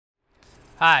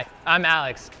Hi, I'm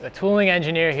Alex, a tooling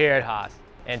engineer here at Haas,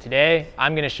 and today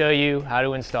I'm going to show you how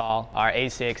to install our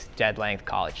A2-6 dead length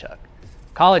collet chuck.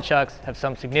 Collet chucks have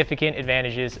some significant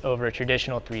advantages over a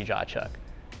traditional 3-jaw chuck.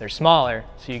 They're smaller,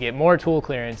 so you get more tool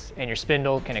clearance and your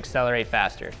spindle can accelerate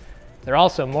faster. They're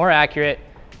also more accurate,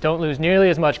 don't lose nearly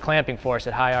as much clamping force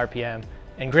at high RPM,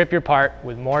 and grip your part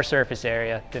with more surface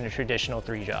area than a traditional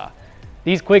 3-jaw.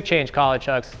 These quick change collet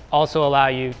chucks also allow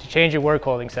you to change your work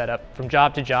holding setup from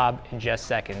job to job in just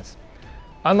seconds.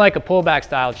 Unlike a pullback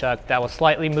style chuck that will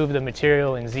slightly move the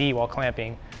material in Z while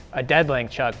clamping, a dead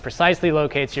length chuck precisely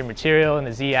locates your material in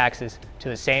the Z axis to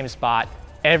the same spot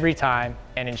every time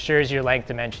and ensures your length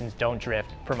dimensions don't drift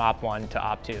from Op1 to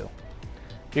Op2.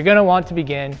 You're going to want to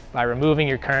begin by removing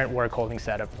your current work holding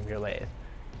setup from your lathe.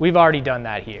 We've already done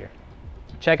that here.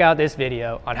 Check out this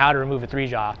video on how to remove a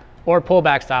 3-jaw or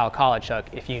pullback style collet chuck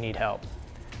if you need help.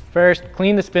 First,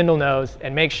 clean the spindle nose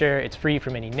and make sure it's free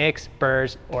from any nicks,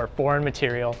 burrs, or foreign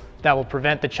material that will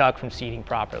prevent the chuck from seating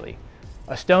properly.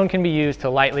 A stone can be used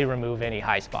to lightly remove any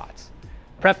high spots.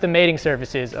 Prep the mating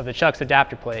surfaces of the chuck's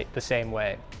adapter plate the same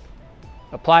way.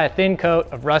 Apply a thin coat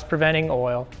of rust-preventing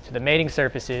oil to the mating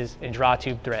surfaces and draw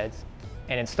tube threads,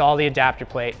 and install the adapter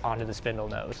plate onto the spindle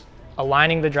nose,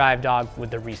 aligning the drive dog with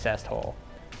the recessed hole.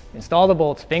 Install the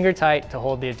bolts finger tight to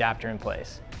hold the adapter in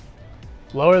place.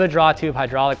 Lower the draw tube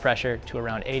hydraulic pressure to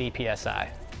around 80 psi.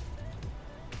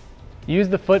 Use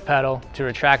the foot pedal to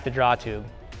retract the draw tube.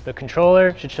 The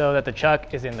controller should show that the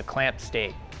chuck is in the clamped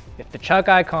state. If the chuck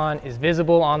icon is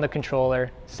visible on the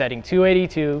controller, setting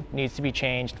 282 needs to be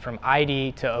changed from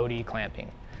ID to OD clamping.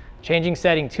 Changing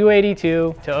setting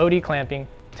 282 to OD clamping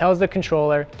tells the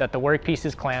controller that the workpiece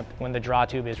is clamped when the draw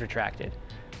tube is retracted.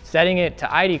 Setting it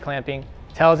to ID clamping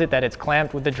tells it that it's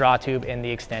clamped with the draw tube in the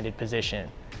extended position.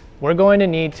 We're going to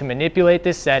need to manipulate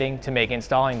this setting to make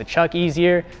installing the chuck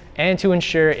easier and to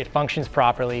ensure it functions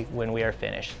properly when we are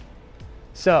finished.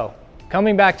 So,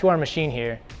 coming back to our machine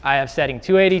here, I have setting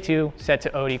 282 set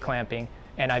to OD clamping,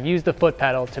 and I've used the foot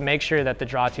pedal to make sure that the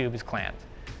draw tube is clamped.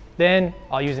 Then,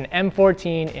 I'll use an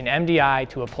M14 in MDI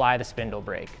to apply the spindle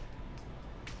brake.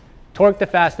 Torque the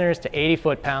fasteners to 80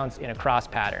 foot-pounds in a cross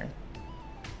pattern.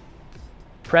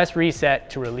 Press reset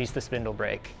to release the spindle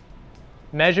brake.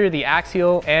 Measure the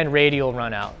axial and radial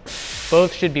runout.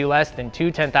 Both should be less than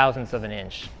 2/10,000ths of an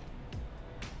inch.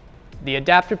 The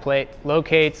adapter plate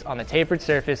locates on the tapered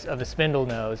surface of the spindle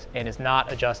nose and is not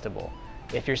adjustable.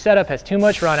 If your setup has too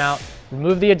much runout,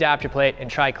 remove the adapter plate and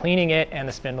try cleaning it and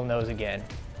the spindle nose again.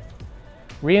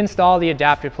 Reinstall the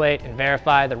adapter plate and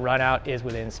verify the runout is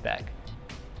within spec.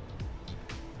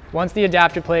 Once the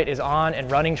adapter plate is on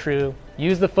and running true,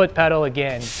 use the foot pedal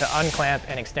again to unclamp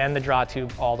and extend the draw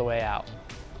tube all the way out.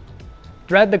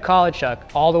 Thread the collet chuck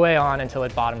all the way on until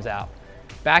it bottoms out.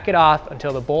 Back it off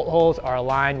until the bolt holes are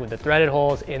aligned with the threaded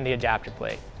holes in the adapter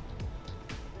plate.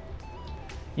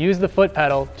 Use the foot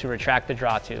pedal to retract the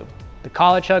draw tube. The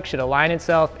collet chuck should align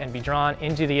itself and be drawn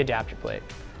into the adapter plate.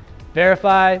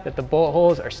 Verify that the bolt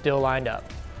holes are still lined up.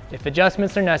 If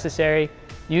adjustments are necessary,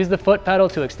 use the foot pedal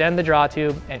to extend the draw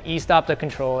tube and e-stop the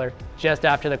controller just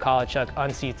after the collet chuck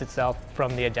unseats itself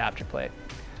from the adapter plate.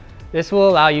 This will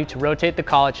allow you to rotate the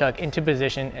collet chuck into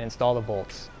position and install the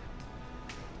bolts.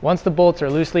 Once the bolts are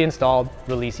loosely installed,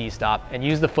 release e-stop and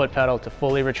use the foot pedal to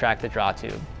fully retract the draw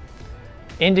tube.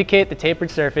 Indicate the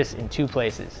tapered surface in 2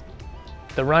 places.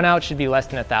 The runout should be less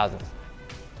than 1/1000th.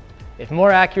 If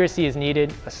more accuracy is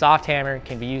needed, a soft hammer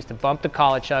can be used to bump the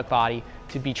collet chuck body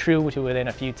to be true to within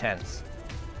a few tenths.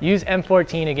 Use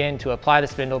M14 again to apply the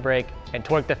spindle brake and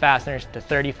torque the fasteners to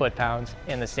 30 foot-pounds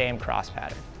in the same cross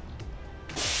pattern.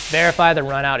 Verify the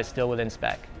runout is still within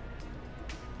spec.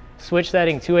 Switch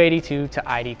setting 282 to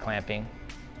ID clamping.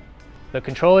 The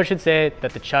controller should say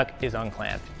that the chuck is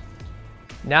unclamped.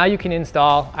 Now you can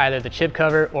install either the chip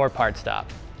cover or part stop.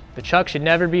 The chuck should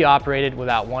never be operated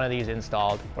without one of these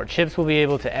installed, or chips will be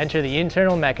able to enter the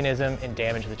internal mechanism and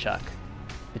damage the chuck.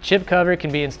 The chip cover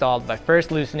can be installed by first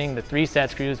loosening the 3 set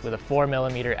screws with a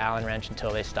 4mm Allen wrench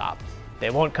until they stop. They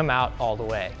won't come out all the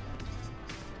way.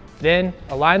 Then,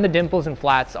 align the dimples and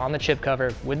flats on the chip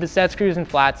cover with the set screws and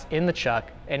flats in the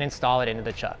chuck and install it into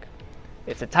the chuck.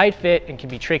 It's a tight fit and can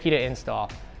be tricky to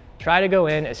install. Try to go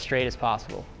in as straight as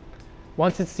possible.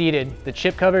 Once it's seated, the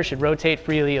chip cover should rotate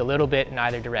freely a little bit in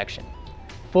either direction.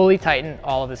 Fully tighten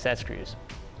all of the set screws.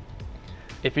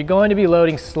 If you're going to be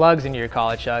loading slugs into your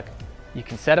collet chuck, you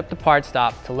can set up the part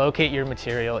stop to locate your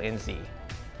material in Z.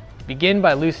 Begin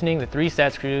by loosening the 3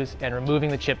 set screws and removing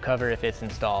the chip cover if it's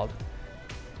installed.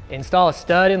 Install a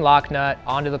stud and lock nut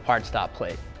onto the part stop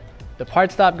plate. The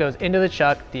part stop goes into the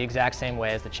chuck the exact same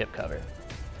way as the chip cover.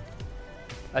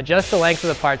 Adjust the length of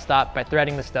the part stop by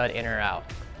threading the stud in or out.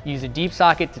 Use a deep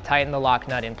socket to tighten the lock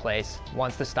nut in place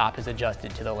once the stop is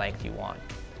adjusted to the length you want.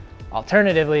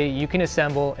 Alternatively, you can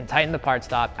assemble and tighten the part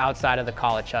stop outside of the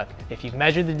collet chuck if you've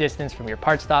measured the distance from your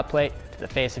part stop plate to the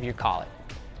face of your collet.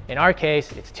 In our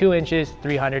case, it's 2 inches,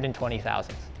 320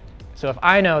 thousandths. So if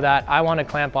I know that I want to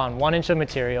clamp on 1 inch of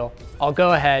material, I'll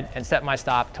go ahead and set my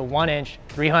stop to 1 inch,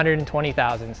 320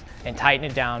 thousandths and tighten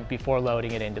it down before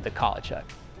loading it into the collet chuck.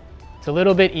 It's a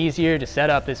little bit easier to set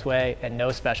up this way and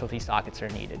no specialty sockets are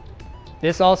needed.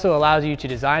 This also allows you to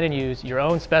design and use your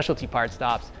own specialty part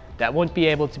stops that wouldn't be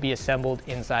able to be assembled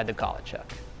inside the collet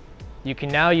chuck. You can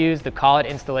now use the collet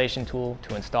installation tool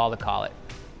to install the collet.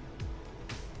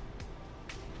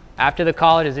 After the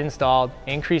collet is installed,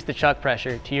 increase the chuck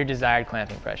pressure to your desired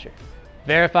clamping pressure.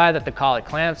 Verify that the collet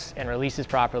clamps and releases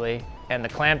properly, and the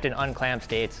clamped and unclamped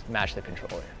states match the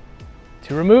controller.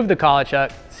 To remove the collet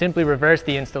chuck, simply reverse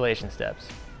the installation steps.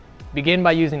 Begin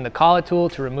by using the collet tool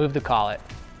to remove the collet.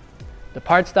 The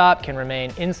part stop can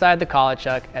remain inside the collet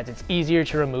chuck as it's easier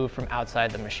to remove from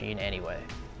outside the machine anyway.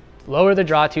 Lower the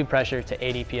draw tube pressure to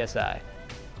 80 psi.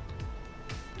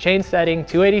 Change setting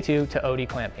 282 to OD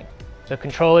clamping. The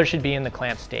controller should be in the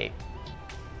clamp state.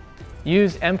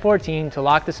 Use M14 to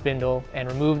lock the spindle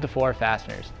and remove the 4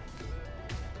 fasteners.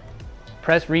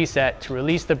 Press reset to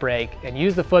release the brake and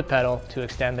use the foot pedal to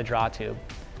extend the draw tube.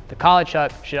 The collet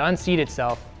chuck should unseat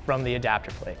itself from the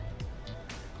adapter plate.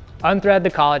 Unthread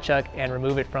the collet chuck and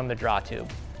remove it from the draw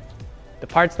tube. The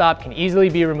part stop can easily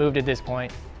be removed at this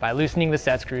point by loosening the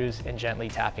set screws and gently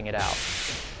tapping it out.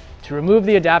 To remove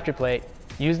the adapter plate,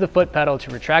 use the foot pedal to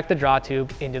retract the draw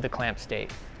tube into the clamp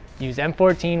state. Use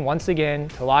M14 once again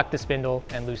to lock the spindle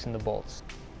and loosen the bolts.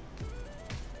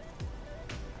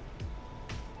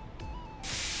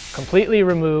 Completely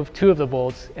remove 2 of the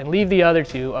bolts and leave the other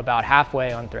 2 about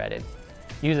halfway unthreaded.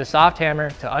 Use a soft hammer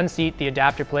to unseat the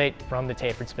adapter plate from the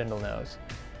tapered spindle nose.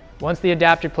 Once the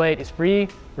adapter plate is free,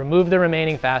 remove the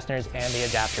remaining fasteners and the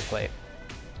adapter plate.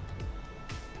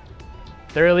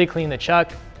 Thoroughly clean the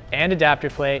chuck and adapter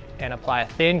plate and apply a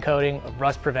thin coating of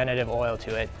rust preventative oil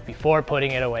to it before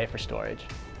putting it away for storage.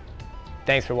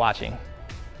 Thanks for watching.